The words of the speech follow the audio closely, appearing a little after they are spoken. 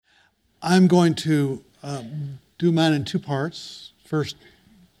I'm going to do mine in two parts. First,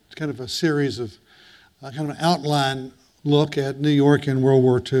 kind of a series of kind of an outline look at New York in World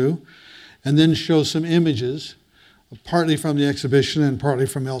War II, and then show some images, partly from the exhibition and partly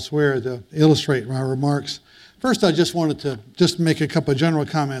from elsewhere, to illustrate my remarks. First, I just wanted to just make a couple of general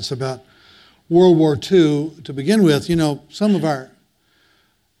comments about World War II to begin with. You know, some of our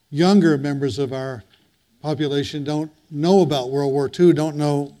younger members of our population don't know about World War II, don't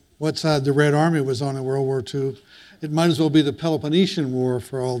know what side the Red Army was on in World War II. It might as well be the Peloponnesian War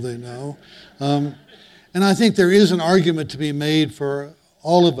for all they know. And I think there is an argument to be made for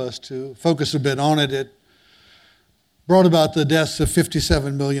all of us to focus a bit on it. It brought about the deaths of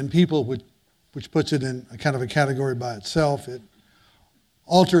 57 million people, which puts it in a kind of a category by itself. It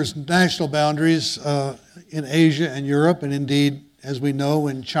alters national boundaries in Asia and Europe, and indeed, as we know,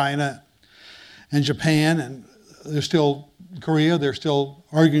 in China and Japan, and there's still Korea, they're still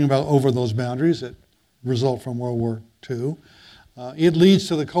arguing about over those boundaries that result from World War II. It leads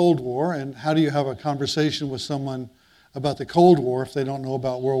to the Cold War, and how do you have a conversation with someone about the Cold War if they don't know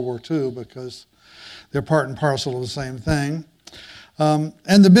about World War II, because they're part and parcel of the same thing. And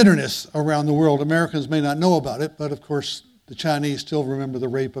the bitterness around the world. Americans may not know about it, but of course the Chinese still remember the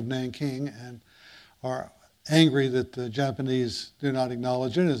rape of Nanking and are angry that the Japanese do not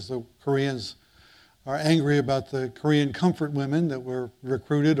acknowledge it, as the Koreans are angry about the Korean comfort women that were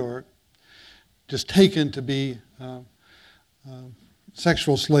recruited or just taken to be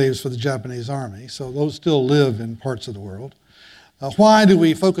sexual slaves for the Japanese army. So those still live in parts of the world. Why do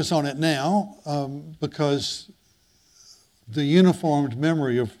we focus on it now? Because the uniformed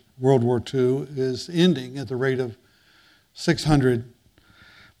memory of World War II is ending at the rate of 600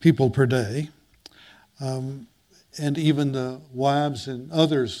 people per day. And even the wives and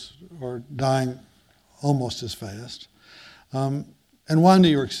others are dying almost as fast. And why New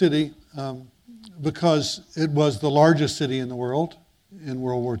York City? Because it was the largest city in the world in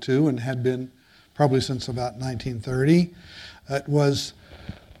World War II and had been probably since about 1930. It was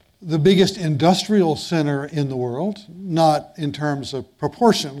the biggest industrial center in the world, not in terms of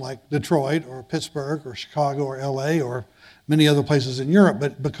proportion like Detroit or Pittsburgh or Chicago or LA or many other places in Europe,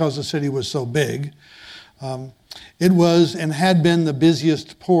 but because the city was so big. It was and had been the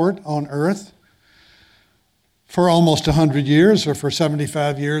busiest port on earth for almost 100 years or for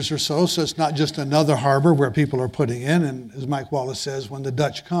 75 years or so. So it's not just another harbor where people are putting in. And as Mike Wallace says, when the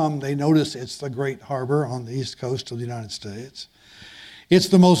Dutch come, they notice it's the great harbor on the east coast of the United States. It's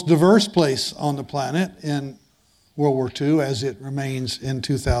the most diverse place on the planet in World War II, as it remains in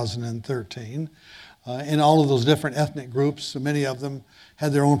 2013. In all of those different ethnic groups, many of them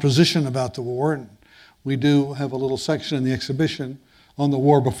had their own position about the war. And we do have a little section in the exhibition on the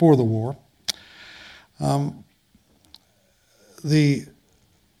war before the war. The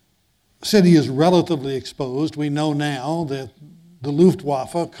city is relatively exposed. We know now that the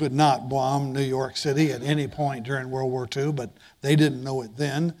Luftwaffe could not bomb New York City at any point during World War II, but they didn't know it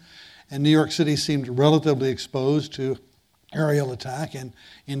then. And New York City seemed relatively exposed to aerial attack, and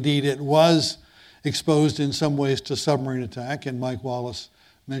indeed it was exposed in some ways to submarine attack. And Mike Wallace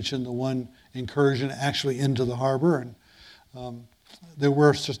mentioned the one incursion actually into the harbor, and there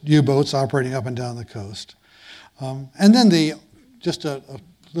were U-boats operating up and down the coast. And then just a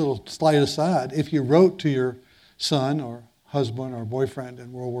little slight aside, if you wrote to your son or husband or boyfriend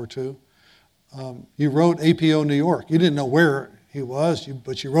in World War II, you wrote APO New York. You didn't know where he was,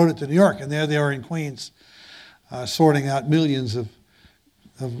 but you wrote it to New York, and there they are in Queens, sorting out millions of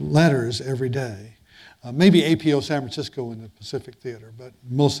letters every day. Maybe APO San Francisco in the Pacific Theater, but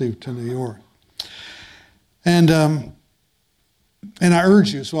mostly to New York. And I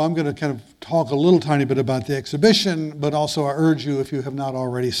urge you, so I'm going to kind of talk a little tiny bit about the exhibition, but also I urge you, if you have not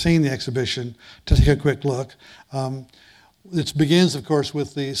already seen the exhibition, to take a quick look. It begins, of course,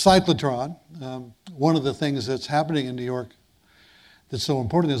 with the cyclotron. One of the things that's happening in New York that's so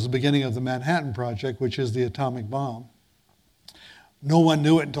important is the beginning of the Manhattan Project, which is the atomic bomb. No one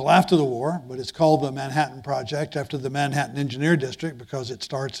knew it until after the war, but it's called the Manhattan Project after the Manhattan Engineer District because it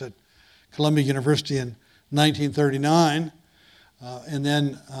starts at Columbia University in 1939. And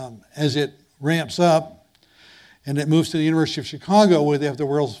then as it ramps up and it moves to the University of Chicago, where they have the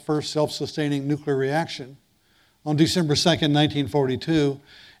world's first self-sustaining nuclear reaction on December 2nd, 1942,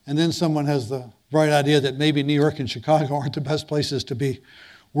 and then someone has the bright idea that maybe New York and Chicago aren't the best places to be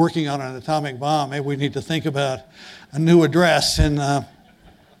working on an atomic bomb. Maybe we need to think about a new address. And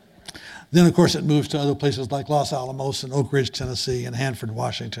then, of course, it moves to other places like Los Alamos and Oak Ridge, Tennessee, and Hanford,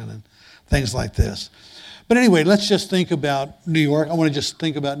 Washington, and things like this. But anyway, let's just think about New York. I want to just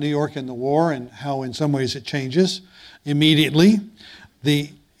think about New York and the war and how in some ways it changes immediately.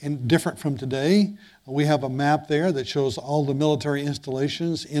 The and different from today. We have a map there that shows all the military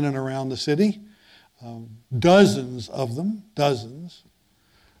installations in and around the city. Dozens of them, dozens.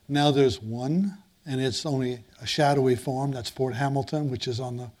 Now there's one, and it's only a shadowy form. That's Fort Hamilton, which is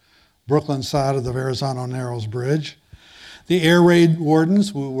on the Brooklyn side of the Verrazano Narrows Bridge. The air raid wardens,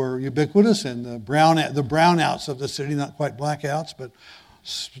 who were ubiquitous, and the brownouts of the city, not quite blackouts, but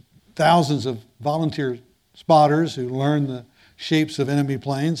thousands of volunteer spotters who learned the shapes of enemy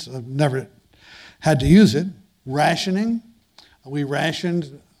planes. I've never had to use it. Rationing. We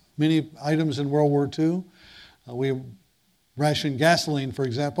rationed many items in World War II. We rationed gasoline, for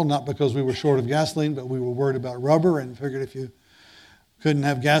example, not because we were short of gasoline, but we were worried about rubber and figured if you couldn't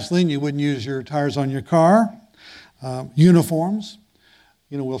have gasoline, you wouldn't use your tires on your car. Uniforms.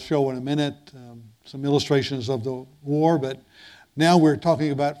 We'll show in a minute some illustrations of the war, but now we're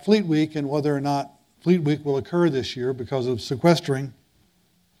talking about Fleet Week and whether or not Fleet Week will occur this year because of sequestering.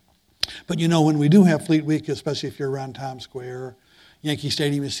 But when we do have Fleet Week, especially if you're around Times Square, Yankee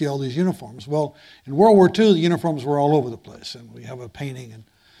Stadium, you see all these uniforms. Well, in World War II, the uniforms were all over the place, and we have a painting in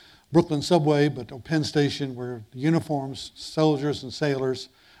Brooklyn subway, but Penn Station, where the uniforms, soldiers and sailors,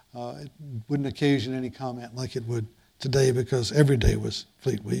 it wouldn't occasion any comment like it would today because every day was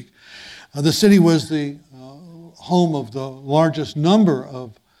Fleet Week. The city was the home of the largest number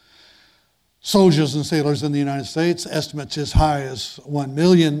of soldiers and sailors in the United States, estimates as high as 1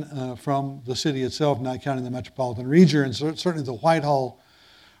 million from the city itself, not counting the metropolitan region. And certainly the Whitehall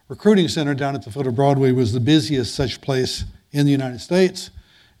Recruiting Center down at the foot of Broadway was the busiest such place in the United States.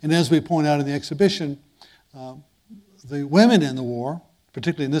 And as we point out in the exhibition, the women in the war,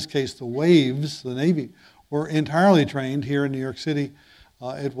 particularly in this case the WWIIs, the Navy, were entirely trained here in New York City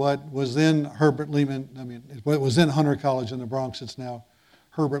at what was then what was then Hunter College in the Bronx. It's now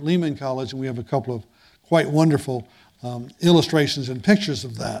Herbert Lehman College, and we have a couple of quite wonderful illustrations and pictures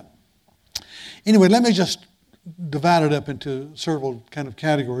of that. Anyway, let me just divide it up into several kind of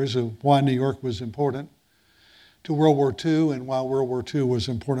categories of why New York was important to World War II and why World War II was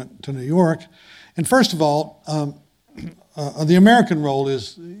important to New York. And first of all, the American role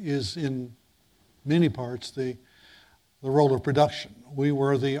is in many parts the role of production. We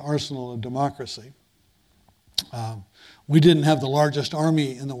were the arsenal of democracy. We didn't have the largest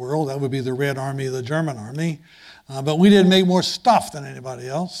army in the world. That would be the Red Army, the German army. But we did make more stuff than anybody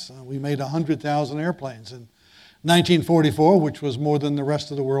else. We made 100,000 airplanes in 1944, which was more than the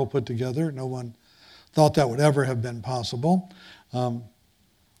rest of the world put together. No one thought that would ever have been possible. And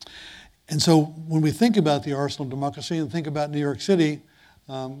so when we think about the arsenal of democracy and think about New York City,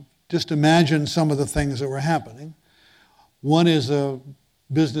 just imagine some of the things that were happening. One is a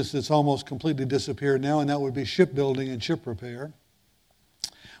business that's almost completely disappeared now, and that would be shipbuilding and ship repair.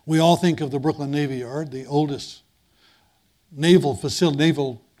 We all think of the Brooklyn Navy Yard, the oldest naval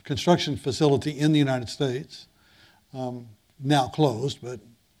construction facility in the United States, now closed, but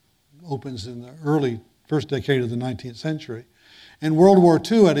opens in the early first decade of the 19th century. In World War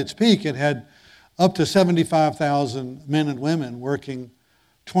II, at its peak, it had up to 75,000 men and women working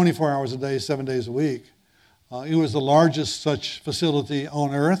 24 hours a day, 7 days a week. It was the largest such facility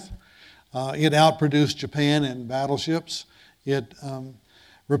on Earth. It outproduced Japan in battleships. It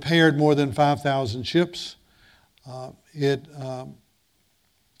repaired more than 5,000 ships. I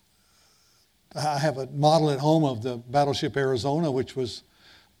have a model at home of the battleship Arizona, which was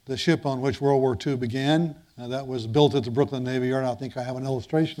the ship on which World War II began. That was built at the Brooklyn Navy Yard. I think I have an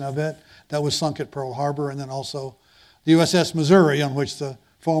illustration of it. That was sunk at Pearl Harbor. And then also the USS Missouri, on which the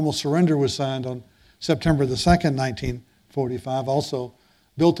formal surrender was signed on September the 2nd, 1945, also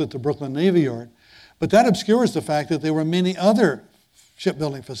built at the Brooklyn Navy Yard. But that obscures the fact that there were many other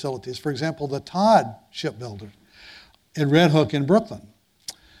shipbuilding facilities. For example, the Todd shipbuilder at Red Hook in Brooklyn.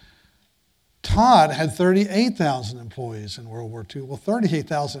 Todd had 38,000 employees in World War II. Well,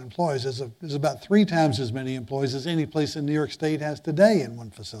 38,000 employees is about 3 times as many employees as any place in New York State has today in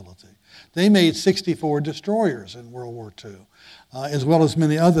one facility. They made 64 destroyers in World War II, as well as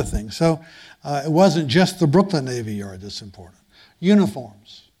many other things. So it wasn't just the Brooklyn Navy Yard that's important.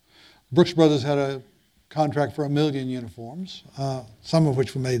 Uniforms. Brooks Brothers had a contract for 1 million uniforms, some of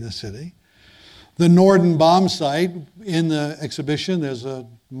which were made in the city. The Norden bomb site, in the exhibition, there's a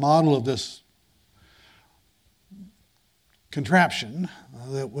model of this contraption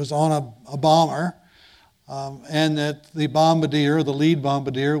that was on a bomber, and that the bombardier, the lead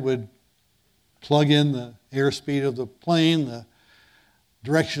bombardier, would plug in the airspeed of the plane, the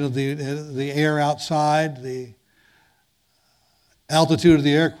direction of the air outside, the altitude of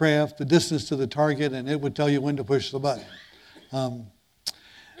the aircraft, the distance to the target, and it would tell you when to push the button.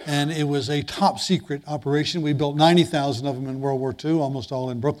 And it was a top secret operation. We built 90,000 of them in World War II, almost all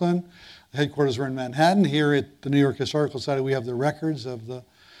in Brooklyn. The headquarters were in Manhattan. Here at the New York Historical Society, we have the records of the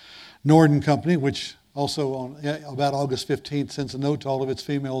Norden Company, which also on about August 15th sends a note to all of its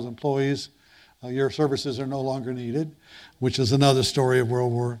female employees, your services are no longer needed, which is another story of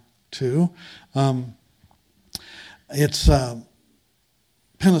World War II. It's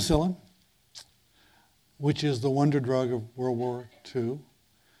penicillin, which is the wonder drug of World War II.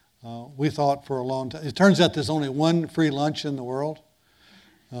 We thought for a long time, it turns out there's only one free lunch in the world,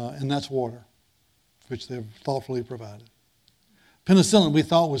 and that's water, which they've thoughtfully provided. Penicillin we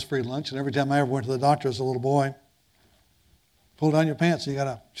thought was free lunch, and every time I ever went to the doctor as a little boy, pull down your pants and you got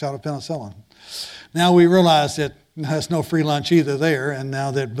a shot of penicillin. Now we realize that there's no free lunch either there, and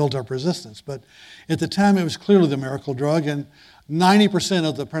now they've built up resistance. But at the time, it was clearly the miracle drug, and 90%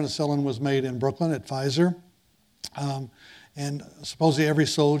 of the penicillin was made in Brooklyn at Pfizer. And supposedly every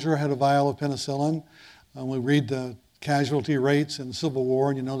soldier had a vial of penicillin. We read the casualty rates in the Civil War,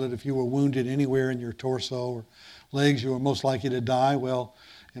 and you know that if you were wounded anywhere in your torso or legs, you were most likely to die. Well,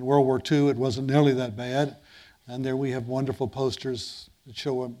 in World War II, it wasn't nearly that bad. And there we have wonderful posters that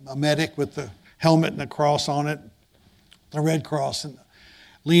show a medic with the helmet and a cross on it, the Red Cross, and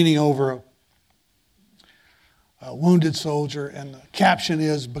leaning over a wounded soldier. And the caption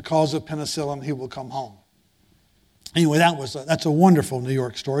is, "Because of penicillin, he will come home." Anyway, that's a wonderful New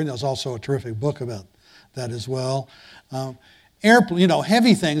York story. There's also a terrific book about that as well.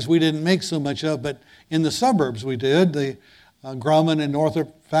 Heavy things we didn't make so much of, but in the suburbs we did. The Grumman and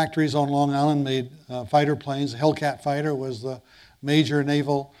Northrop factories on Long Island made fighter planes. The Hellcat fighter was the major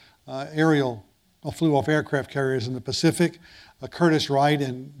naval aerial flew-off aircraft carriers in the Pacific. Curtiss Wright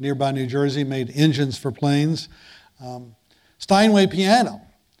in nearby New Jersey made engines for planes. Steinway Piano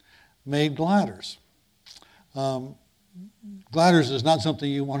made gliders. Gliders is not something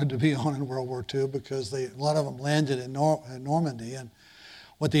you wanted to be on in World War II because a lot of them landed in Normandy, and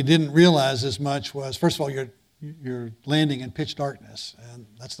what they didn't realize as much was, first of all, you're landing in pitch darkness, and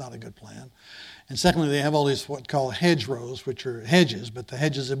that's not a good plan. And secondly, they have all these what called hedgerows, which are hedges, but the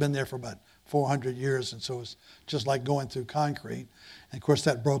hedges have been there for about 400 years, and so it's just like going through concrete. And of course,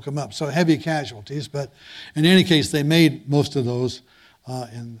 that broke them up. So heavy casualties, but in any case, they made most of those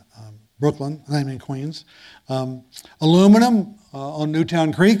in Brooklyn, in Queens. Aluminum on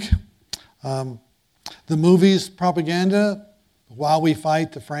Newtown Creek. The movies, propaganda, While We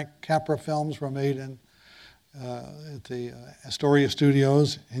Fight, the Frank Capra films were made at the Astoria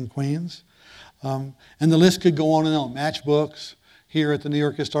Studios in Queens. And the list could go on and on. Matchbooks. Here at the New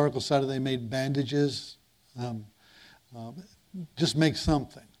York Historical Society, they made bandages. Just make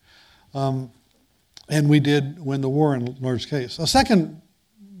something. And we did win the war in large case. A second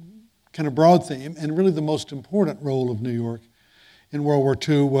kind of broad theme, and really the most important role of New York in World War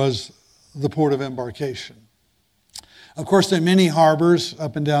II, was the port of embarkation. Of course, there are many harbors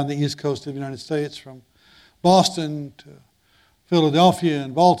up and down the east coast of the United States, from Boston to Philadelphia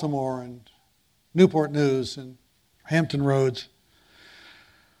and Baltimore and Newport News and Hampton Roads.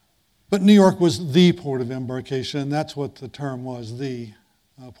 But New York was the port of embarkation, and that's what the term was, the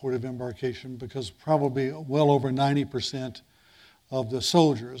port of embarkation, because probably well over 90% of the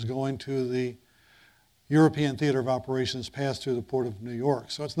soldiers going to the European theater of operations passed through the port of New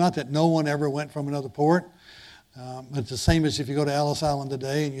York. So it's not that no one ever went from another port. It's the same as if you go to Ellis Island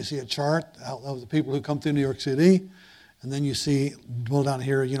today and you see a chart of the people who come through New York City, and then you see, well, down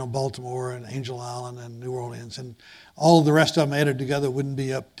here, Baltimore and Angel Island and New Orleans, and all of the rest of them added together wouldn't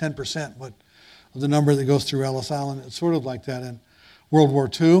be up 10% of the number that goes through Ellis Island. It's sort of like that in World War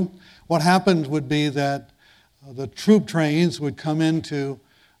II. What happened would be that the troop trains would come into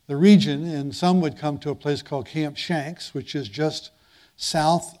the region, and some would come to a place called Camp Shanks, which is just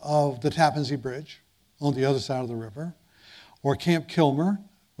south of the Tappan Zee Bridge on the other side of the river, or Camp Kilmer,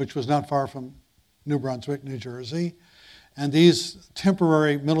 which was not far from New Brunswick, New Jersey. And these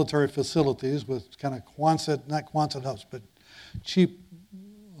temporary military facilities with kind of not Quonset huts, but cheap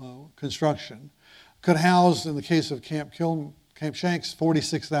construction, could house, in the case of Camp Shanks,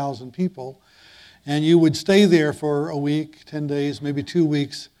 46,000 people. And you would stay there for a week, 10 days, maybe 2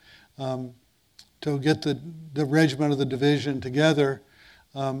 weeks, to get the regiment or the division together,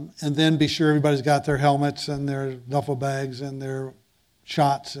 and then be sure everybody's got their helmets and their duffel bags and their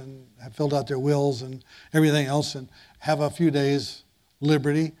shots and have filled out their wills and everything else, and have a few days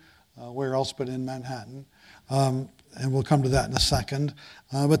liberty, where else but in Manhattan. And we'll come to that in a second.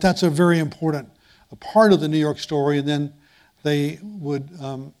 But that's a very important part of the New York story. And then they would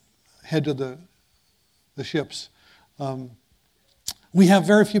head to the ships. We have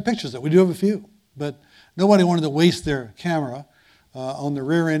very few pictures of it. We do have a few, but nobody wanted to waste their camera on the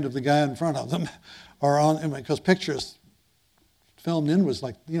rear end of the guy in front of them, or because pictures filmed in was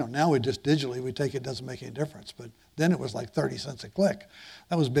like, now we just digitally, we take it, doesn't make any difference. But then it was like 30 cents a click.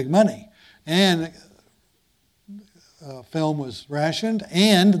 That was big money. And film was rationed,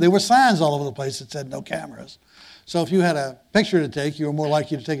 and there were signs all over the place that said no cameras. So if you had a picture to take, you were more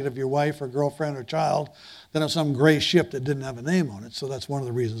likely to take it of your wife or girlfriend or child than of some gray ship that didn't have a name on it. So that's one of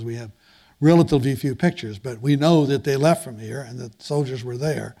the reasons we have relatively few pictures. But we know that they left from here and that soldiers were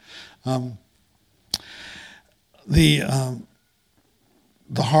there. The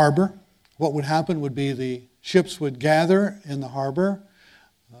harbor, what would happen would be the ships would gather in the harbor,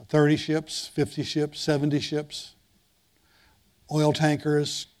 30 ships, 50 ships, 70 ships, oil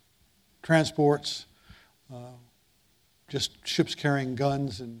tankers, transports, just ships carrying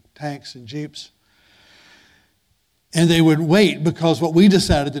guns and tanks and jeeps. And they would wait, because what we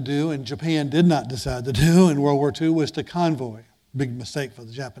decided to do, and Japan did not decide to do in World War II, was to convoy. Big mistake for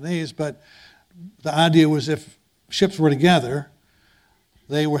the Japanese, but the idea was if ships were together,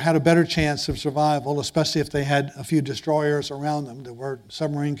 they had a better chance of survival, especially if they had a few destroyers around them that were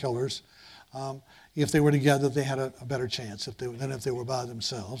submarine killers. If they were together, they had a better chance than if they were by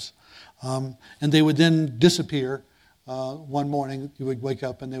themselves. And they would then disappear. One morning, you would wake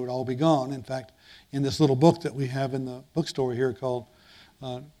up and they would all be gone. In fact, in this little book that we have in the bookstore here called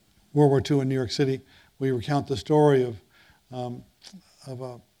World War II in New York City, we recount the story of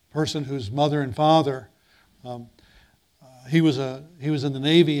a person whose mother and father, he was in the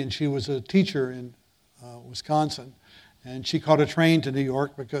Navy and she was a teacher in Wisconsin. And she caught a train to New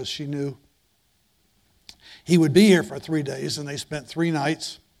York because she knew he would be here for 3 days, and they spent 3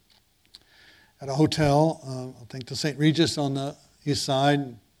 nights at a hotel, I think the St. Regis on the east side,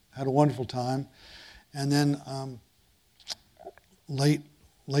 and had a wonderful time. And then late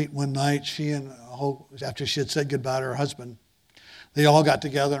one night, after she had said goodbye to her husband, they all got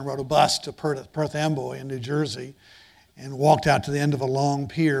together and rode a bus to Perth Amboy in New Jersey and walked out to the end of a long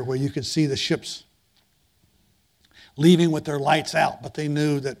pier where you could see the ships leaving with their lights out, but they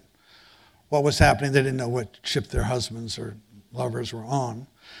knew that what was happening. They didn't know what ship their husbands or lovers were on.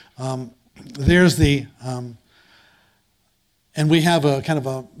 And we have a kind of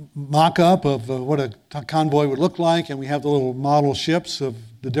a mock-up of what a convoy would look like, and we have the little model ships of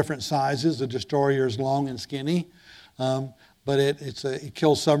the different sizes. The destroyer is long and skinny, but it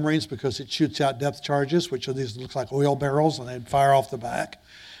kills submarines because it shoots out depth charges, which are these look like oil barrels, and they'd fire off the back,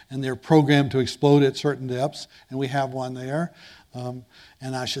 and they're programmed to explode at certain depths, and we have one there.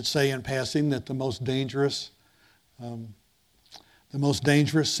 And I should say in passing that the most dangerous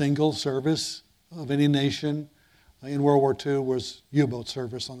single service of any nation in World War II was U-boat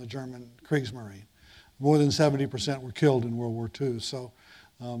service on the German Kriegsmarine. More than 70% were killed in World War II. So,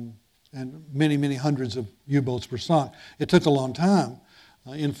 and many, many hundreds of U-boats were sunk. It took a long time.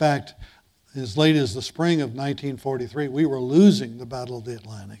 In fact, as late as the spring of 1943, we were losing the Battle of the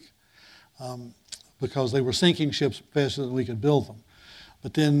Atlantic because they were sinking ships faster than we could build them.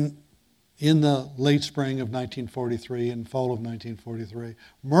 But then in the late spring of 1943 and fall of 1943,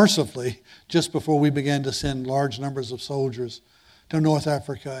 mercifully, just before we began to send large numbers of soldiers to North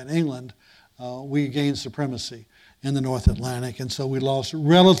Africa and England, we gained supremacy in the North Atlantic, and so we lost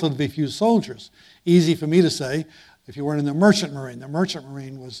relatively few soldiers. Easy for me to say, if you weren't in the Merchant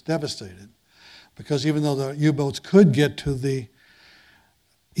Marine was devastated, because even though the U-boats could get to the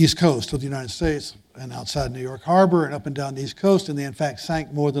East Coast of the United States and outside New York Harbor and up and down the East Coast, and they in fact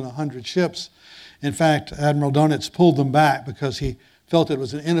sank more than 100 ships. In fact, Admiral Donitz pulled them back because he felt it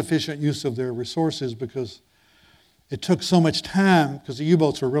was an inefficient use of their resources, because it took so much time, because the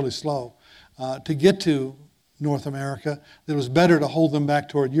U-boats were really slow, to get to North America, that it was better to hold them back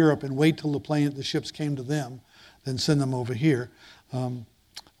toward Europe and wait till the ships came to them than send them over here.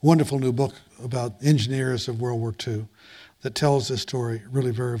 Wonderful new book about engineers of World War II that tells this story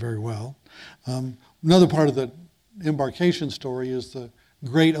really very, very well. Another part of the embarkation story is the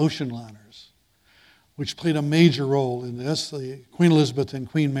great ocean liners, which played a major role in this, the Queen Elizabeth and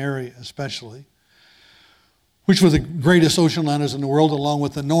Queen Mary especially, which were the greatest ocean liners in the world, along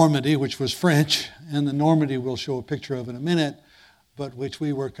with the Normandy, which was French, and the Normandy we'll show a picture of in a minute, but which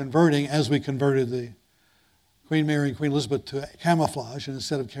we were converting as we converted the Queen Mary and Queen Elizabeth to camouflage, and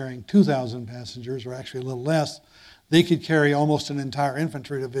instead of carrying 2,000 passengers, or actually a little less, they could carry almost an entire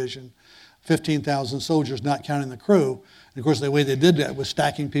infantry division, 15,000 soldiers, not counting the crew. And of course, the way they did that was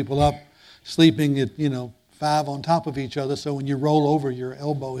stacking people up, sleeping at 5 on top of each other. So when you roll over, your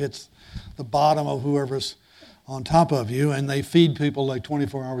elbow hits the bottom of whoever's on top of you. And they feed people like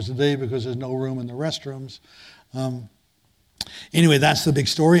 24 hours a day because there's no room in the restrooms. Anyway, that's the big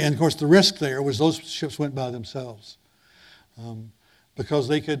story. And of course, the risk there was those ships went by themselves. because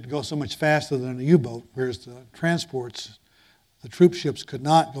they could go so much faster than a U-boat, whereas the transports, the troop ships could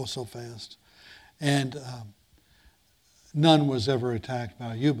not go so fast. And none was ever attacked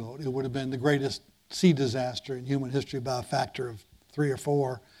by a U-boat. It would have been the greatest sea disaster in human history by a factor of 3 or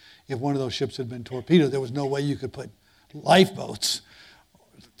 4 if one of those ships had been torpedoed. There was no way you could put lifeboats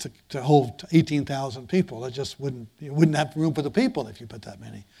to hold 18,000 people. You wouldn't have room for the people if you put that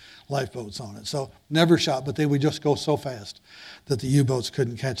many lifeboats on it. So never shot, but they would just go so fast that the U-boats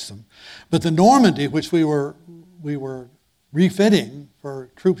couldn't catch them. But the Normandy, which we were refitting for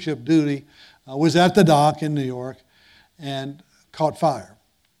troop ship duty, was at the dock in New York and caught fire.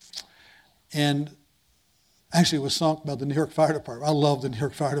 And actually it was sunk by the New York Fire Department. I love the New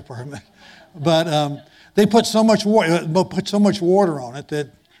York Fire Department. But they put so much water on it that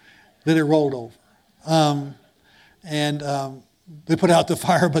it rolled over. They put out the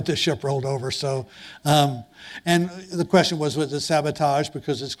fire, but the ship rolled over. So, and the question was it sabotage?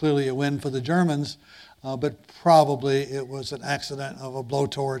 Because it's clearly a win for the Germans, but probably it was an accident of a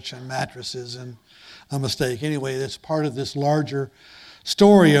blowtorch and mattresses and a mistake. Anyway, it's part of this larger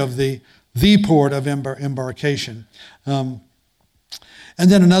story of the port of embarkation. And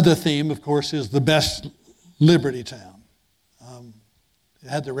then another theme, of course, is the best Liberty town. It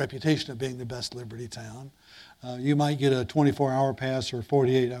had the reputation of being the best Liberty town. You might get a 24-hour pass or a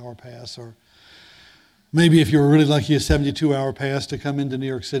 48-hour pass, or maybe if you were really lucky, a 72-hour pass to come into New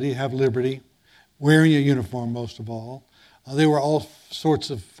York City, have Liberty, wearing a uniform most of all. There were all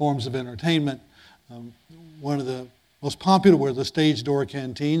sorts of forms of entertainment. One of the most popular were the stage door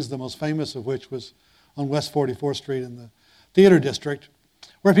canteens, the most famous of which was on West 44th Street in the theater district,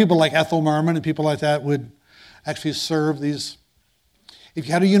 where people like Ethel Merman and people like that would actually serve these. If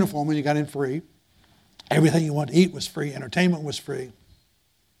you had a uniform and you got in free, everything you wanted to eat was free, entertainment was free.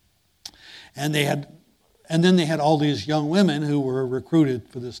 And then they had all these young women who were recruited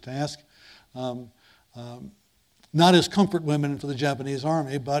for this task, not as comfort women for the Japanese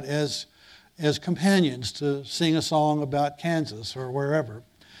army, but as companions to sing a song about Kansas or wherever.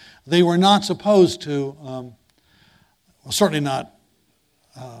 They were not supposed to, certainly not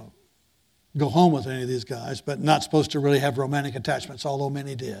go home with any of these guys, but not supposed to really have romantic attachments, although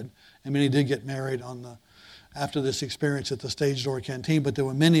many did. And many did get married after this experience at the Stage Door Canteen, but there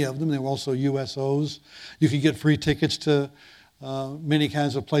were many of them. There were also USOs. You could get free tickets to many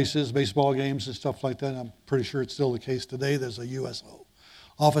kinds of places, baseball games and stuff like that. I'm pretty sure it's still the case today. There's a USO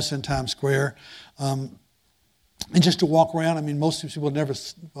office in Times Square. And just to walk around, I mean, most people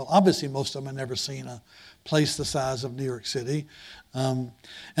obviously most of them have never seen a place the size of New York City. And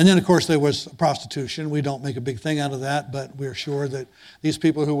then, of course, there was prostitution. We don't make a big thing out of that, but we're sure that these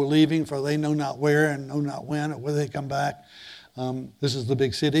people who were leaving for they know not where and know not when or whether they come back, this is the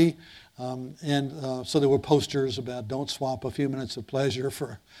big city. So there were posters about don't swap a few minutes of pleasure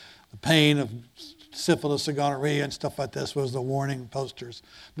for the pain of syphilis or gonorrhea and stuff like this was the warning posters.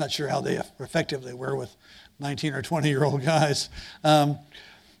 I'm not sure how effective they were with 19 or 20-year-old guys. And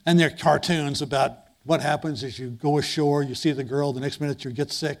there are cartoons about what happens is you go ashore, you see the girl, the next minute you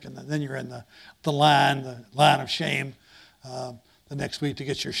get sick, and then you're in the line of shame the next week to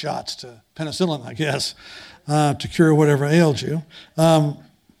get your shots to penicillin, I guess, to cure whatever ailed you. But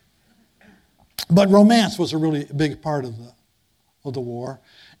romance was a really big part of the war,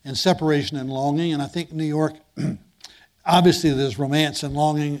 and separation and longing. And I think New York, obviously there's romance and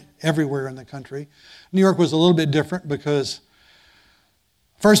longing everywhere in the country. New York was a little bit different because,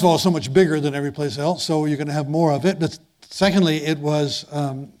 first of all, it's so much bigger than every place else, so you're going to have more of it. But secondly, it was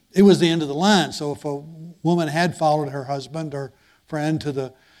the end of the line. So if a woman had followed her husband or friend to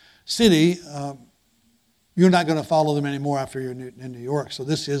the city, you're not going to follow them anymore after you're in New York. So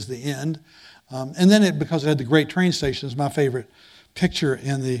this is the end. And then because it had the great train stations, my favorite picture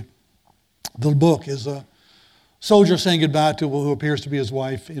in the book is a soldier saying goodbye to who appears to be his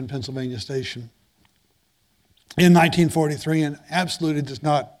wife in Pennsylvania Station in 1943, and absolutely does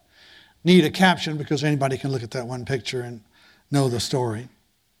not need a caption because anybody can look at that one picture and know the story.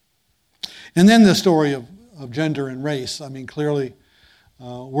 And then the story of gender and race. I mean, clearly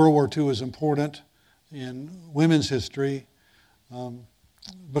World War II is important in women's history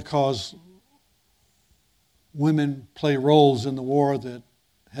because women play roles in the war that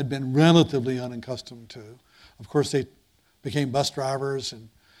had been relatively unaccustomed to. Of course, they became bus drivers and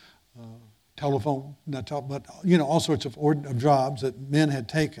all sorts of jobs that men had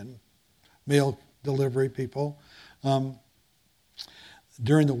taken, mail delivery people,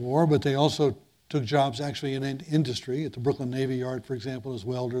 during the war, but they also took jobs actually in industry. At the Brooklyn Navy Yard, for example, as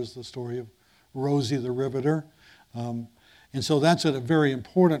welders, the story of Rosie the Riveter. And so that's a very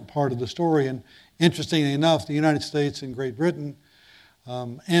important part of the story. And interestingly enough, the United States and Great Britain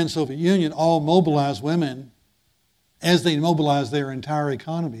and Soviet Union all mobilized women as they mobilized their entire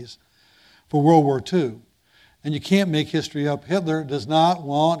economies for World War II. And you can't make history up. Hitler does not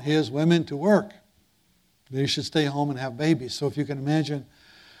want his women to work. They should stay home and have babies. So if you can imagine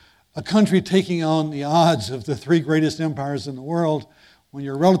a country taking on the odds of the three greatest empires in the world, when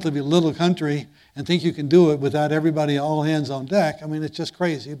you're a relatively little country and think you can do it without everybody all hands on deck, I mean, it's just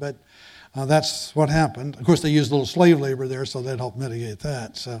crazy, but that's what happened. Of course, they used a little slave labor there, so that helped mitigate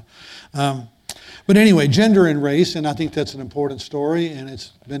that. So, but anyway, gender and race, and I think that's an important story, and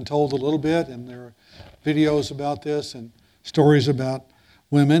it's been told a little bit, and there are videos about this and stories about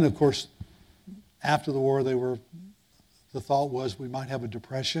women. Of course, after the war, the thought was we might have a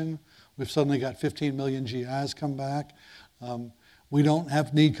depression. We've suddenly got 15 million GIs come back. We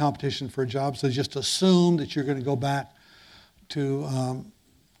don't need competition for jobs, so just assume that you're going to go back to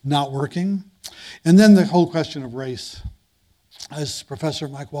not working. And then the whole question of race. As Professor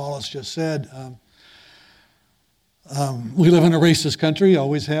Mike Wallace just said, we live in a racist country,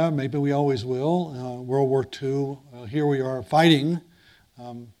 always have, maybe we always will. World War II, here we are fighting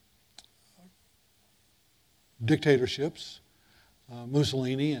dictatorships,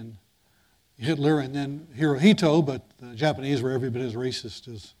 Mussolini and Hitler, and then Hirohito, but the Japanese were every bit as racist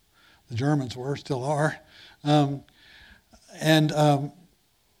as the Germans were, still are.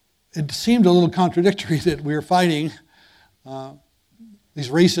 It seemed a little contradictory that we were fighting these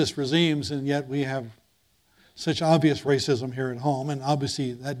racist regimes, and yet we have such obvious racism here at home, and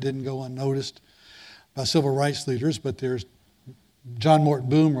obviously that didn't go unnoticed by civil rights leaders, but there's John Morton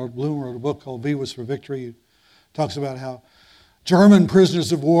Bloom wrote a book called V Was for Victory. He talks about how German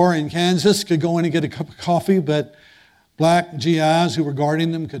prisoners of war in Kansas could go in and get a cup of coffee, but black GIs who were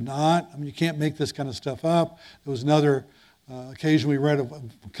guarding them could not. I mean, you can't make this kind of stuff up. There was another occasion we read of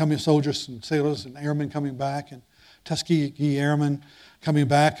coming soldiers and sailors and airmen coming back, and Tuskegee Airmen coming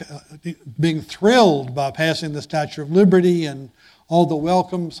back, being thrilled by passing the Statue of Liberty and all the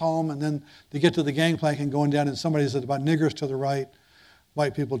welcomes home, and then they get to the gangplank and going down, and somebody said about niggers to the right,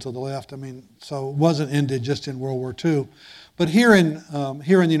 white people to the left. I mean, so it wasn't ended just in World War II. But here in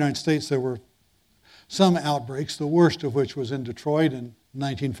the United States, there were some outbreaks, the worst of which was in Detroit in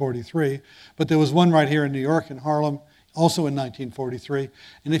 1943. But there was one right here in New York, in Harlem, also in 1943.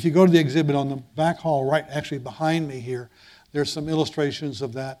 And if you go to the exhibit on the back hall, right actually behind me here, there's some illustrations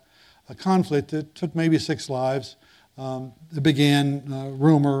of that conflict that took maybe 6 lives. It began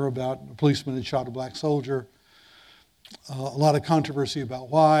rumor about a policeman had shot a black soldier. A lot of controversy about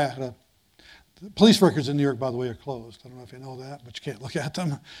why. The police records in New York, by the way, are closed. I don't know if you know that, but you can't look at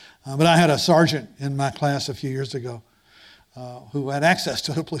them. But I had a sergeant in my class a few years ago who had access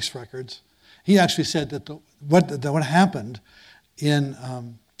to the police records. He actually said that what happened in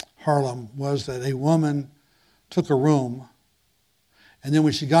Harlem was that a woman took a room, and then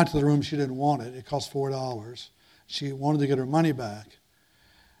when she got to the room, she didn't want it. It cost $4. She wanted to get her money back.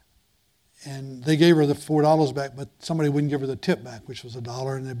 And they gave her the $4 back, but somebody wouldn't give her the tip back, which was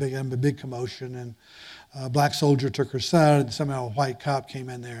 $1, and they began a big commotion. And a black soldier took her side, and somehow a white cop came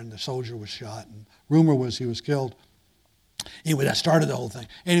in there, and the soldier was shot. And rumor was he was killed. Anyway, that started the whole thing.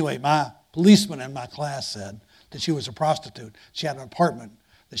 Anyway, my policeman in my class said that she was a prostitute. She had an apartment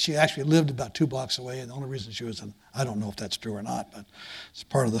that she actually lived about 2 blocks away, and the only reason she was in, I don't know if that's true or not, but it's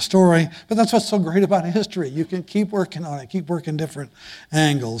part of the story. But that's what's so great about history. You can keep working on it, keep working different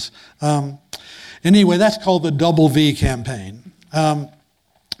angles. Anyway, that's called the Double V campaign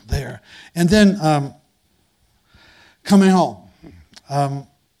there. And then coming home,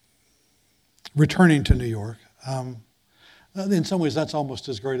 returning to New York. In some ways, that's almost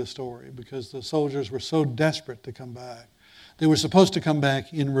as great a story because the soldiers were so desperate to come back. They were supposed to come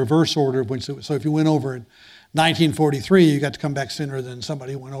back in reverse order. So if you went over in 1943, you got to come back sooner than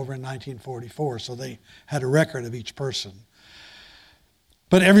somebody who went over in 1944. So they had a record of each person.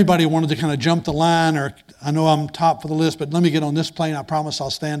 But everybody wanted to kind of jump the line, or I know I'm top for the list, but let me get on this plane. I promise I'll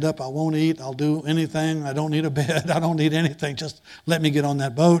stand up. I won't eat. I'll do anything. I don't need a bed. I don't need anything. Just let me get on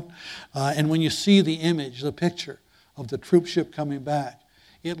that boat. And when you see the image, the picture of the troop ship coming back,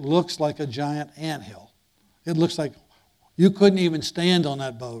 it looks like a giant anthill. It looks like you couldn't even stand on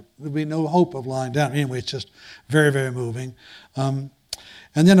that boat. There'd be no hope of lying down. Anyway, it's just very, very moving. And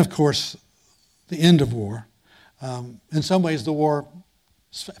then, of course, the end of war. In some ways, the war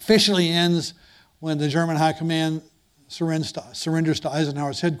officially ends when the German High Command surrenders to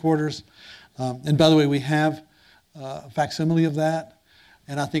Eisenhower's headquarters. And by the way, we have a facsimile of that.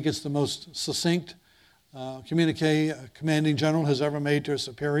 And I think it's the most succinct communique a commanding general has ever made to his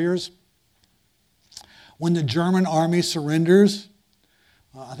superiors. When the German army surrenders,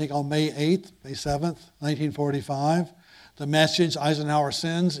 I think on May 8th, May 7th, 1945, the message Eisenhower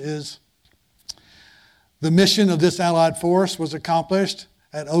sends is the mission of this Allied force was accomplished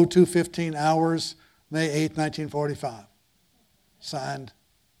at 02:15 hours, May 8, 1945. Signed,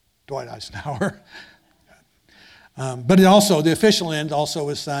 Dwight Eisenhower. But it also, the official end also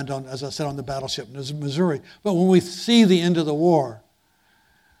is signed on, as I said, on the battleship Missouri. But when we see the end of the war,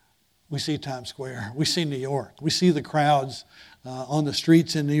 we see Times Square. We see New York. We see the crowds on the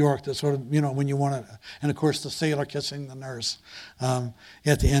streets in New York that sort of, when you want to, and of course the sailor kissing the nurse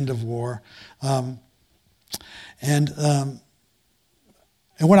at the end of war. And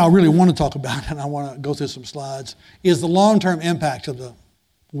what I really want to talk about, and I want to go through some slides, is the long-term impact of the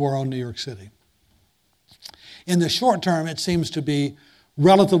war on New York City. In the short term, it seems to be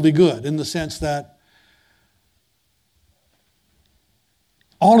relatively good in the sense that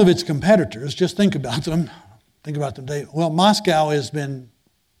all of its competitors, just think about them today. Well, Moscow has been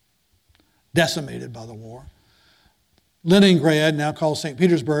decimated by the war. Leningrad, now called St.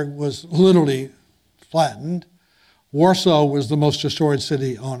 Petersburg, was literally flattened. Warsaw was the most destroyed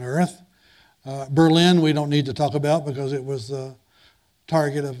city on earth. Berlin, we don't need to talk about because it was the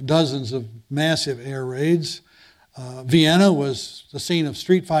target of dozens of massive air raids. Vienna was the scene of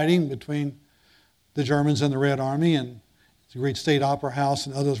street fighting between the Germans and the Red Army, and the great State Opera House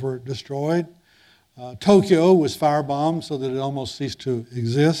and others were destroyed. Tokyo was firebombed so that it almost ceased to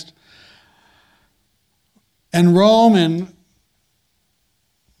exist. And Rome and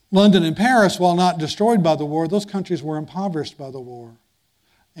London and Paris, while not destroyed by the war, those countries were impoverished by the war.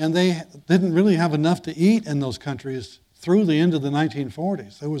 And they didn't really have enough to eat in those countries through the end of the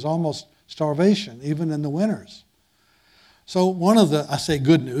 1940s. There was almost starvation, even in the winters. So one of the, I say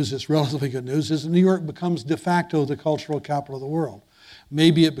good news, it's relatively good news, is that New York becomes de facto the cultural capital of the world.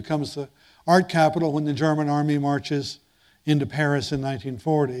 Maybe it becomes the art capital when the German army marches into Paris in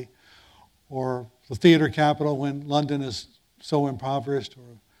 1940, or the theater capital when London is so impoverished,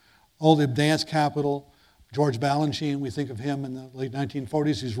 or the dance capital. George Balanchine, we think of him in the late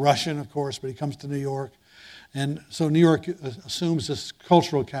 1940s. He's Russian, of course, but he comes to New York. And so New York assumes this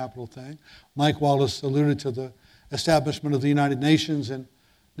cultural capital thing. Mike Wallace alluded to the establishment of the United Nations in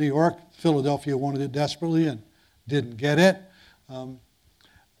New York. Philadelphia wanted it desperately and didn't get it.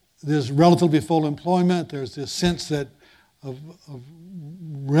 There's relatively full employment. There's this sense that of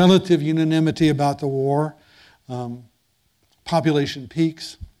relative unanimity about the war. Population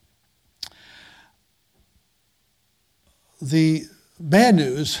peaks. The bad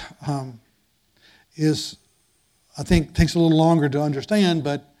news is, I think, takes a little longer to understand,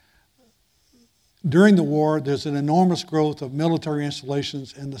 but during the war, there's an enormous growth of military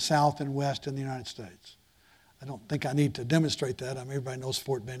installations in the South and West in the United States. I don't think I need to demonstrate that. I mean, everybody knows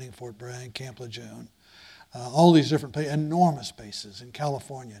Fort Benning, Fort Bragg, Camp Lejeune, all these different places, enormous bases in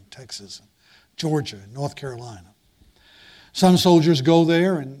California and Texas and Georgia and North Carolina. Some soldiers go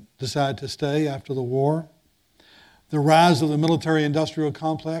there and decide to stay after the war. The rise of the military-industrial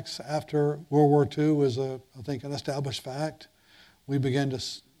complex after World War II was, I think, an established fact. We began to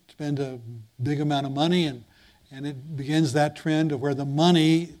spend a big amount of money, and it begins that trend of where the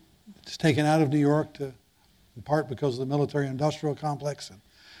money is taken out of New York, in part because of the military-industrial complex, and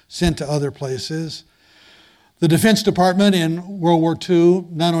sent to other places. The Defense Department in World War II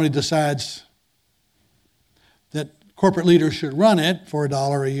not only decides that corporate leaders should run it for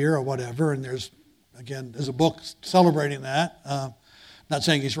 $1 a year or whatever, and there's a book celebrating that. Not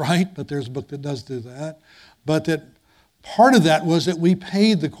saying he's right, but there's a book that does do that. But that part of that was that we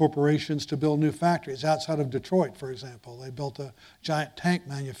paid the corporations to build new factories outside of Detroit, for example. They built a giant tank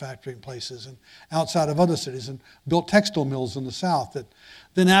manufacturing places and outside of other cities, and built textile mills in the South. That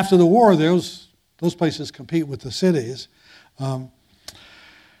then after the war, those places compete with the cities. The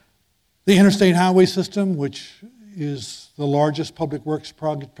interstate highway system, which is the largest public works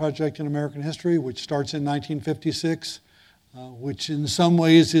project in American history, which starts in 1956, which in some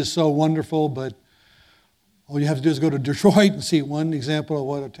ways is so wonderful, but all you have to do is go to Detroit and see one example of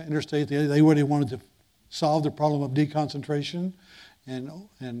what an interstate, they really wanted to solve the problem of deconcentration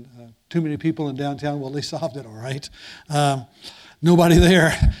and too many people in downtown. Well, they solved it all right. Nobody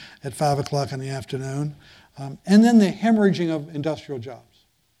there at 5 o'clock in the afternoon. And then the hemorrhaging of industrial jobs.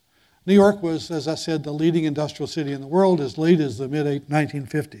 New York was, as I said, the leading industrial city in the world as late as the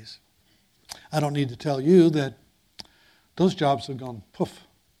mid-1950s. I don't need to tell you that those jobs have gone poof.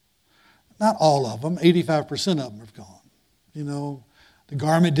 Not all of them, 85% of them have gone. You know, the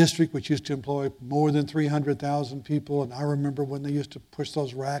garment district, which used to employ more than 300,000 people, and I remember when they used to push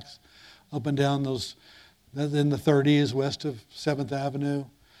those racks up and down those in the 30s west of 7th Avenue.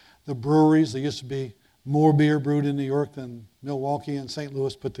 The breweries, there used to be more beer brewed in New York than Milwaukee and St.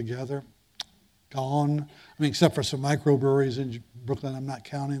 Louis put together. gone. I mean, except for some microbreweries in Brooklyn, I'm not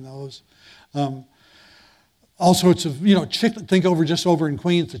counting those. All sorts of, think over in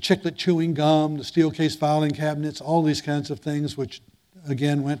Queens, the chiclet chewing gum, the steel case filing cabinets, all these kinds of things, which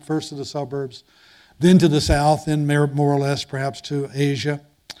again went first to the suburbs, then to the south, then more or less perhaps to Asia.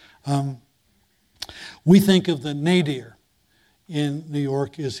 We think of the nadir in New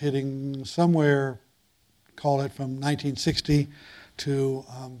York is hitting somewhere, call it from 1960 to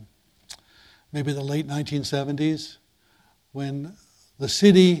maybe the late 1970s, when the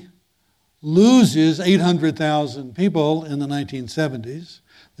city loses 800,000 people in the 1970s.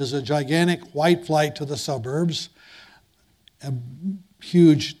 There's a gigantic white flight to the suburbs, a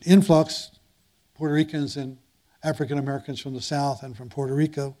huge influx, Puerto Ricans and African Americans from the South and from Puerto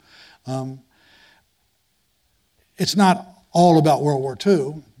Rico. It's not all about World War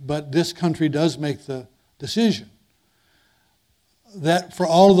II, but this country does make the decision that for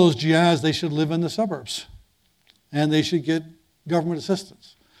all of those GIs, they should live in the suburbs and they should get government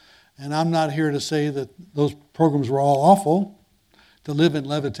assistance. And I'm not here to say that those programs were all awful, to live in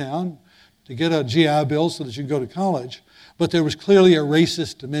Levittown, to get a GI Bill so that you go to college, but there was clearly a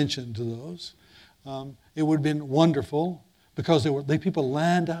racist dimension to those. It would have been wonderful because people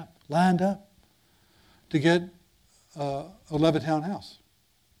lined up to get a Levittown house,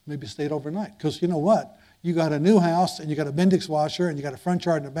 maybe stayed overnight. Because you know what? You got a new house and you got a Bendix washer and you got a front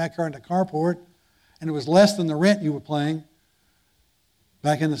yard and a backyard and a carport, and it was less than the rent you were paying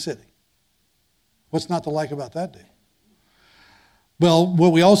back in the city. What's not to like about that deal? Well,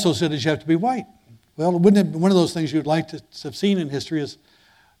 what we also said is you have to be white. Well, wouldn't it be one of those things you'd like to have seen in history is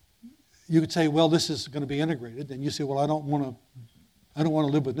you could say, well, this is going to be integrated. And you say, well, I don't want to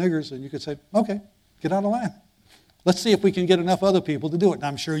live with niggers. And you could say, okay, get out of line. Let's see if we can get enough other people to do it. And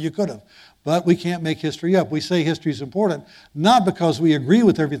I'm sure you could have. But we can't make history up. We say history is important, not because we agree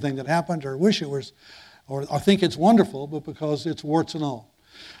with everything that happened or wish it was, or think it's wonderful, but because it's warts and all.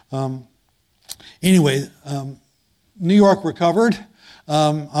 Anyway, New York recovered,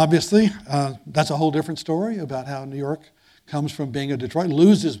 obviously. That's a whole different story about how New York comes from being a Detroit.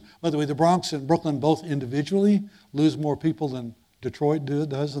 Loses, by the way, the Bronx and Brooklyn both individually lose more people than Detroit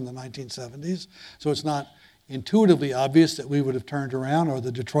does in the 1970s. So it's not intuitively obvious that we would have turned around or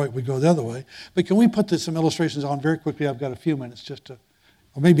that Detroit would go the other way. But can we put some illustrations on very quickly? I've got a few minutes just to,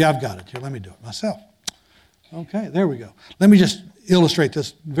 or maybe I've got it here. Let me do it myself. Okay, there we go. Let me just illustrate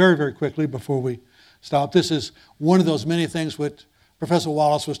this very, very quickly before we stop. This is one of those many things what Professor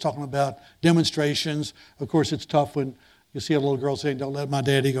Wallace was talking about, demonstrations. Of course, it's tough when you see a little girl saying, don't let my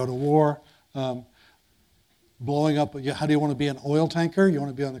daddy go to war. Blowing up, how do you want to be an oil tanker? You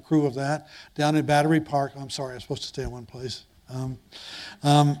want to be on the crew of that. Down in Battery Park, I'm sorry, I'm supposed to stay in one place.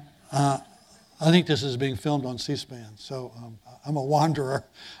 I think this is being filmed on C-SPAN, so I'm a wanderer.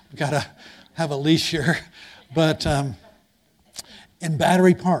 I've got to have a leash here. But in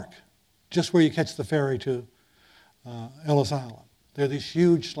Battery Park, just where you catch the ferry to Ellis Island, there are these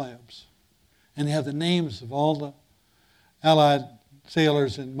huge slabs. And they have the names of all the Allied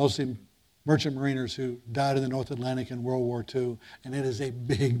sailors and mostly merchant mariners who died in the North Atlantic in World War II. And it is a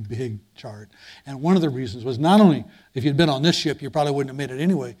big, big chart. And one of the reasons was not only if you'd been on this ship, you probably wouldn't have made it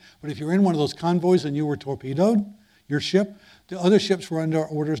anyway, but if you're in one of those convoys and you were torpedoed, your ship, the other ships were under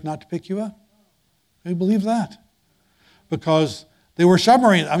orders not to pick you up. Can you believe that? Because they were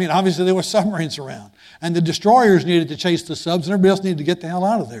submarines. I mean, obviously there were submarines around. And the destroyers needed to chase the subs and everybody else needed to get the hell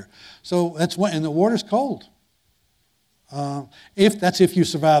out of there. So that's when, and the water's cold. If you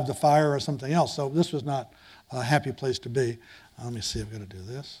survived the fire or something else. So this was not a happy place to be. Let me see, I've got to do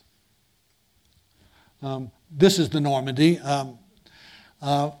this. This is the Normandy,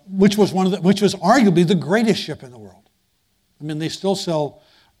 which was arguably the greatest ship in the world. I mean, they still sell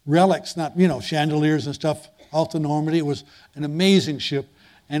relics, not, chandeliers and stuff off the Normandy. It was an amazing ship,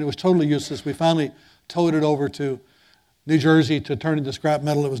 and it was totally useless. We finally towed it over to New Jersey to turn into scrap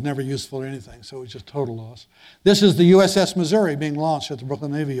metal. It was never useful or anything, so it was just total loss. This is the USS Missouri being launched at the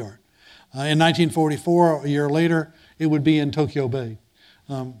Brooklyn Navy Yard. In 1944, a year later, it would be in Tokyo Bay.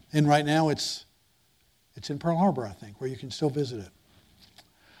 And right now, it's in Pearl Harbor, I think, where you can still visit it.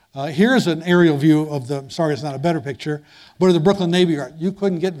 Here's an aerial view of sorry it's not a better picture, but of the Brooklyn Navy Yard. You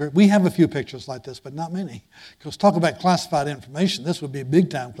couldn't get we have a few pictures like this, but not many. Because talk about classified information. This would be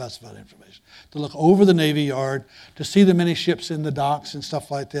big-time classified information. To look over the Navy Yard, to see the many ships in the docks and stuff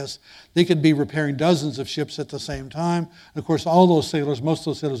like this. They could be repairing dozens of ships at the same time. And of course, all those sailors, most of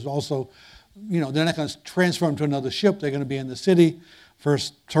those sailors also, they're not going to transfer them to another ship. They're going to be in the city for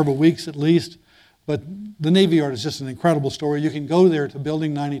several weeks at least. But the Navy Yard is just an incredible story. You can go there to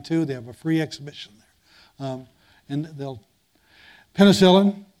Building 92. They have a free exhibition there. And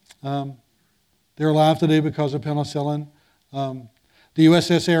penicillin, They're alive today because of penicillin. The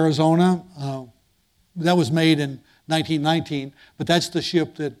USS Arizona, that was made in 1919, but that's the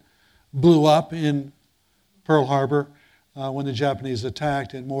ship that blew up in Pearl Harbor when the Japanese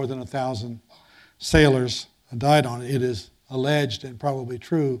attacked, and more than 1,000 sailors died on it. It is alleged and probably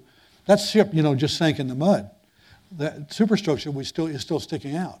true. That ship, just sank in the mud. That superstructure is still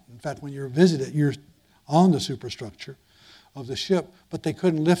sticking out. In fact, when you visit it, you're on the superstructure of the ship, but they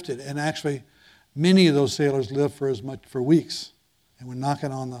couldn't lift it. And actually, many of those sailors lived for weeks and were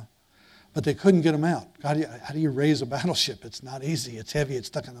knocking on but they couldn't get them out. How do you raise a battleship? It's not easy. It's heavy. It's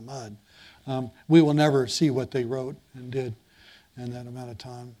stuck in the mud. We will never see what they wrote and did in that amount of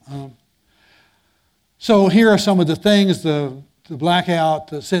time. So here are some of the things, the blackout,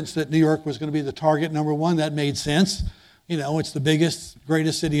 the sense that New York was going to be the target number one. That made sense. It's the biggest,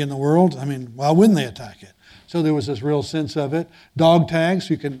 greatest city in the world. I mean, why wouldn't they attack it? So there was this real sense of it. Dog tags.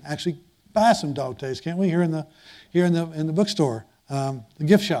 You can actually buy some dog tags, can't we? Here in the bookstore, the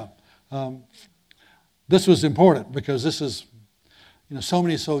gift shop. This was important because this is, so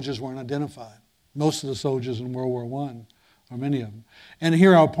many soldiers weren't identified. Most of the soldiers in World War I, or many of them. And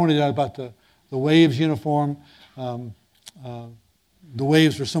here I pointed out about the Waves uniform. The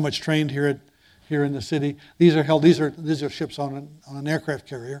Waves were so much trained here in the city. These are ships on an aircraft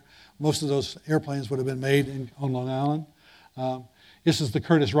carrier. Most of those airplanes would have been made on Long Island. This is the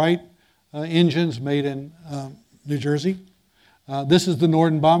Curtiss Wright engines made in New Jersey. This is the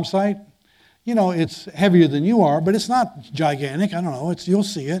Norden bomb site. It's heavier than you are, but it's not gigantic. I don't know. You'll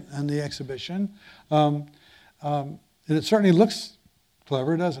see it in the exhibition. And it certainly looks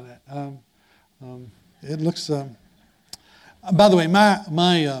clever, doesn't it? It looks... by the way,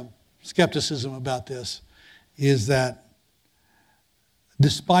 my skepticism about this is that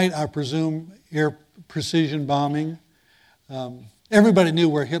despite our presumed air precision bombing, everybody knew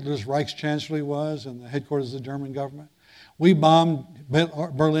where Hitler's Reichschancellery was and the headquarters of the German government. We bombed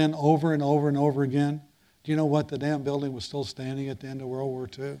Berlin over and over and over again. Do you know what? The damn building was still standing at the end of World War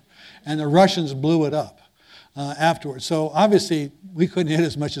II. And the Russians blew it up afterwards. So obviously, we couldn't hit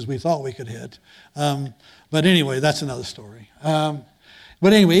as much as we thought we could hit. But anyway, that's another story.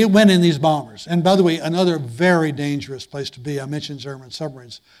 But anyway, it went in these bombers. And by the way, another very dangerous place to be, I mentioned German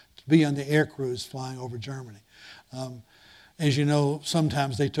submarines, to be on the air crews flying over Germany. As you know,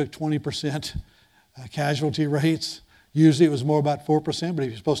 sometimes they took 20% casualty rates. Usually it was more about 4%, but if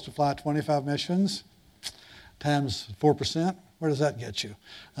you're supposed to fly 25 missions times 4%, where does that get you?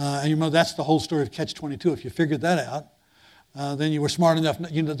 And that's the whole story of Catch-22. If you figured that out, then you were smart enough,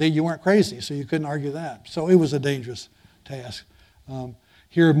 you weren't crazy, so you couldn't argue that. So it was a dangerous task.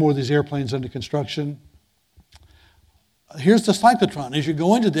 Here are more of these airplanes under construction. Here's the cyclotron. As you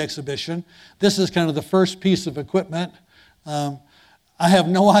go into the exhibition, this is kind of the first piece of equipment. I have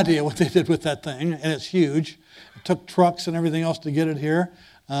no idea what they did with that thing, and it's huge. It took trucks and everything else to get it here,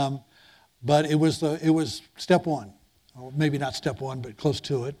 but it was step one, or maybe not step one, but close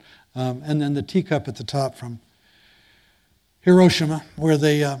to it. And then the teacup at the top from Hiroshima, where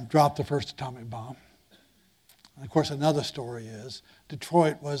they dropped the first atomic bomb. And of course, another story is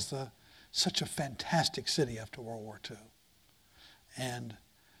Detroit was such a fantastic city after World War II, and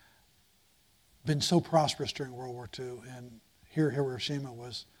been so prosperous during World War II, and here Hiroshima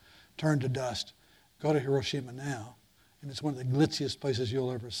was turned to dust. Go to Hiroshima now, and it's one of the glitziest places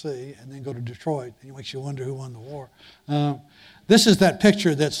you'll ever see, and then go to Detroit, and it makes you wonder who won the war. This is that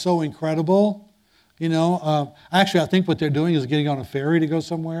picture that's so incredible. Actually, I think what they're doing is getting on a ferry to go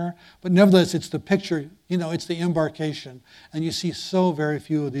somewhere, but nevertheless, it's the picture, it's the embarkation, and you see so very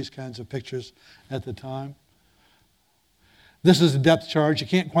few of these kinds of pictures at the time. This is a depth charge. You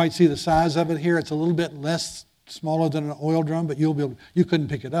can't quite see the size of it here. It's a little bit smaller than an oil drum, but you couldn't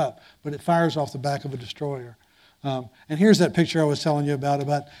pick it up. But it fires off the back of a destroyer. And here's that picture I was telling you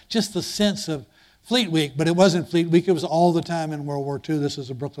about just the sense of Fleet Week. But it wasn't Fleet Week. It was all the time in World War II. This is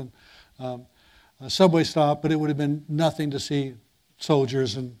a Brooklyn subway stop, but it would have been nothing to see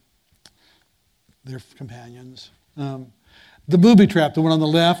soldiers and their companions. The booby trap, the one on the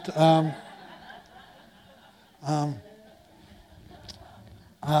left.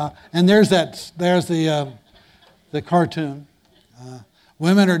 And there's the cartoon.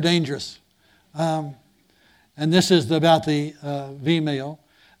 Women are dangerous. And this is about the V-mail.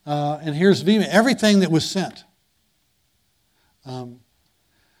 And here's V-mail. Everything that was sent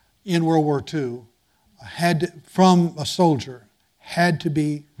in World War II from a soldier had to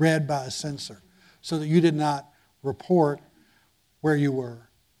be read by a censor so that you did not report where you were.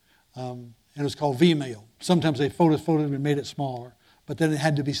 And it was called V-mail. Sometimes they folded and made it smaller, but then it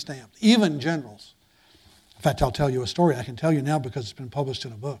had to be stamped. Even generals. In fact, I'll tell you a story I can tell you now because it's been published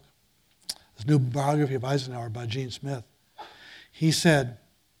in a book. this new biography of Eisenhower by Gene Smith. He said,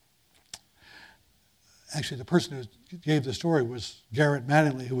 actually the person who gave the story was Garrett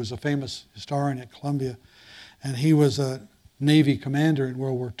Mattingly, who was a famous historian at Columbia, and he was a Navy commander in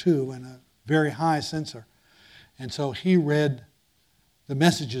World War II and a very high censor. And so he read the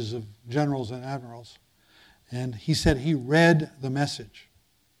messages of generals and admirals, and he said he read the message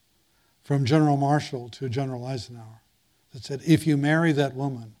from General Marshall to General Eisenhower that said, if you marry that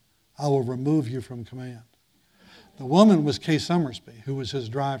woman, I will remove you from command. The woman was Kay Summersby, who was his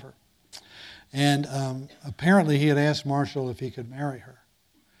driver. And apparently he had asked Marshall if he could marry her.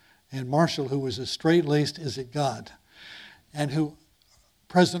 And Marshall, who was as straight-laced as it got, and who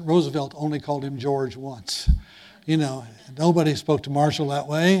President Roosevelt only called him George once. You know, nobody spoke to Marshall that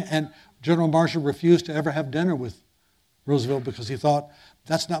way. And General Marshall refused to ever have dinner with Roosevelt because he thought,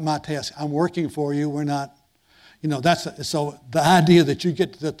 that's not my task. I'm working for you. We're not, you know, so the idea that you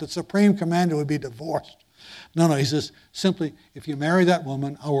get that the supreme commander would be divorced. No, he says, simply, if you marry that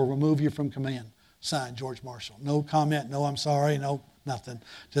woman, I will remove you from command. Signed, George Marshall. No comment, no I'm sorry, no nothing.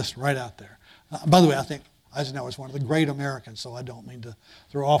 Just right out there. By the way, I think Eisenhower was one of the great Americans, so I don't mean to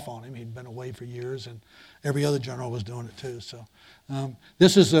throw off on him. He'd been away for years, and every other general was doing it too. So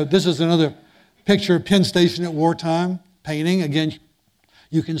this is another picture of Penn Station at wartime, painting. Again,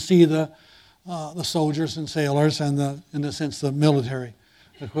 you can see the soldiers and sailors and in a sense, the military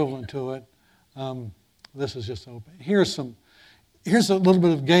equivalent to it. This is just open. Here's a little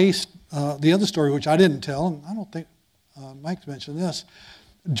bit of gay, the other story, which I didn't tell, and I don't think Mike mentioned this.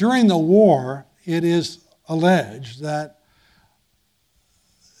 During the war, it is alleged that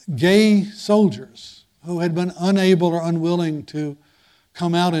gay soldiers who had been unable or unwilling to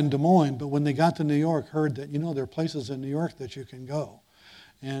come out in Des Moines, but when they got to New York, heard that, there are places in New York that you can go.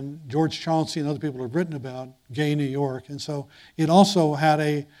 And George Chauncey and other people have written about gay New York. And so it also had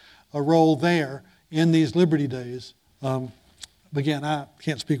a role there in these Liberty Days. Again, I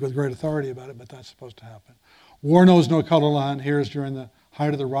can't speak with great authority about it, but that's supposed to happen. War knows no color line. Here's during the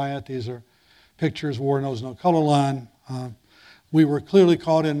height of the riot. These are pictures. War knows no color line. We were clearly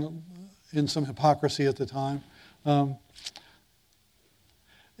caught in some hypocrisy at the time.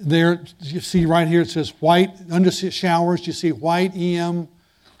 There, you see right here, it says white, under showers, you see white EM,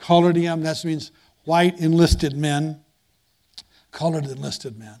 colored EM. That means white enlisted men, colored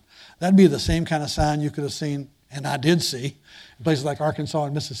enlisted men. That'd be the same kind of sign you could have seen, and I did see, in places like Arkansas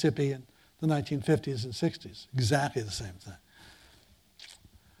and Mississippi in the 1950s and 60s. Exactly the same thing.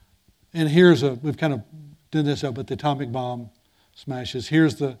 And we've kind of done this up, but the atomic bomb smashes.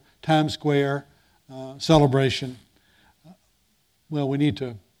 Here's the Times Square celebration. Well, we need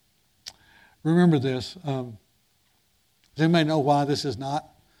to remember this. Does anybody know why this is not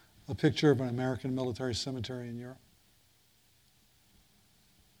a picture of an American military cemetery in Europe?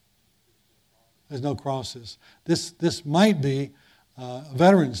 There's no crosses. This might be a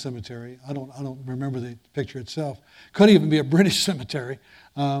veteran cemetery. I don't remember the picture itself. Could even be a British cemetery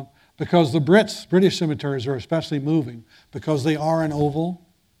because the British cemeteries are especially moving because they are an oval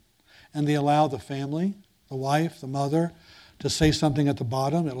and they allow the family, the wife, the mother, to say something at the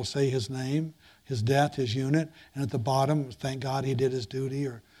bottom. It'll say his name, his death, his unit, and at the bottom, thank God he did his duty,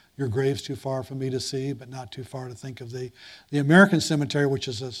 or your grave's too far for me to see, but not too far to think of thee. The American cemetery, which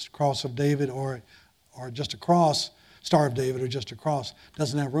is a cross of David or just a cross, Star of David or just a cross,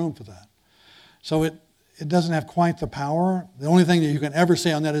 doesn't have room for that. So it doesn't have quite the power. The only thing that you can ever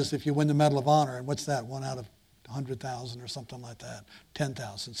say on that is if you win the Medal of Honor, and what's that, 1 out of 100,000 or something like that,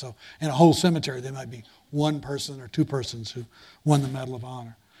 10,000. So in a whole cemetery, there might be one person or two persons who won the Medal of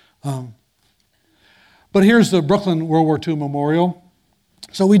Honor. But here's the Brooklyn World War II Memorial.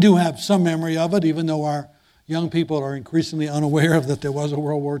 So we do have some memory of it, even though our young people are increasingly unaware of that there was a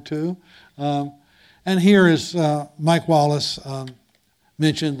World War II. And here is Mike Wallace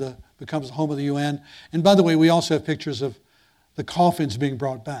mentioned becomes the home of the UN. And by the way, we also have pictures of the coffins being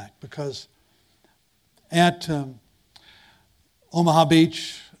brought back because at Omaha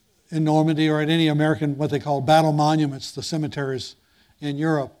Beach in Normandy or at any American, what they call battle monuments, the cemeteries in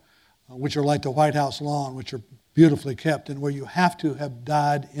Europe, which are like the White House lawn, which are beautifully kept and where you have to have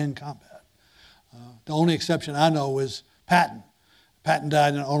died in combat. The only exception I know is Patton. Patton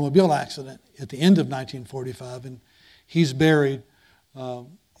died in an automobile accident at the end of 1945, and he's buried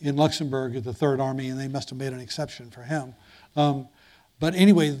in Luxembourg at the Third Army, and they must have made an exception for him. But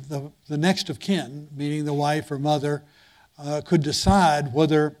anyway, the next of kin, meaning the wife or mother, could decide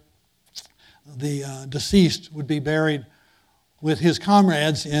whether the deceased would be buried with his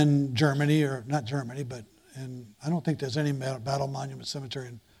comrades in Germany, or not Germany, but I don't think there's any battle monument cemetery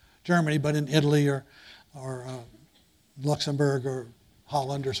in Germany, but in Italy or Luxembourg or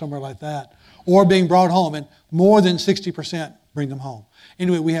Holland or somewhere like that, or being brought home, and more than 60% bring them home.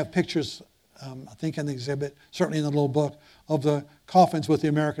 Anyway, we have pictures, I think in the exhibit, certainly in the little book, of the coffins with the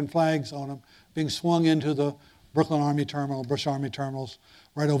American flags on them being swung into the Brooklyn Army Terminal, Bush Army Terminals,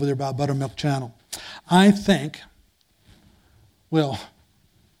 right over there by Buttermilk Channel. I think, well,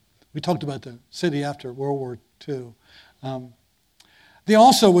 we talked about the city after World War II. There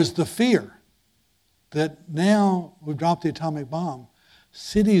also was the fear that now we've dropped the atomic bomb,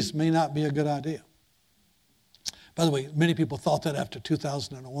 cities may not be a good idea. By the way, many people thought that after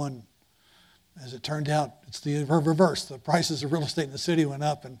 2001. As it turned out, it's the reverse. The prices of real estate in the city went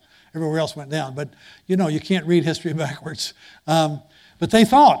up and everywhere else went down. But, you know, you can't read history backwards. But they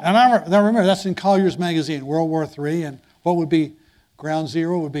thought, and I remember that's in Collier's magazine, World War III, and what would be ground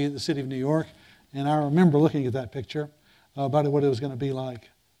zero would be the city of New York. And I remember looking at that picture about what it was going to be like.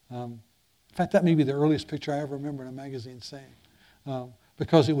 In fact, that may be the earliest picture I ever remember in a magazine seeing.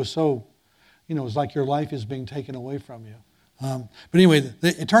 Because it was so, you know, it was like your life is being taken away from you. But anyway,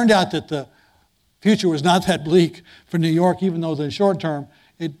 it turned out that the future was not that bleak for New York, even though in the short term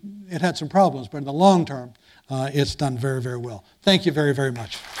it had some problems. But in the long term, it's done very, very well. Thank you very, very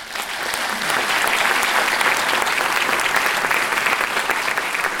much.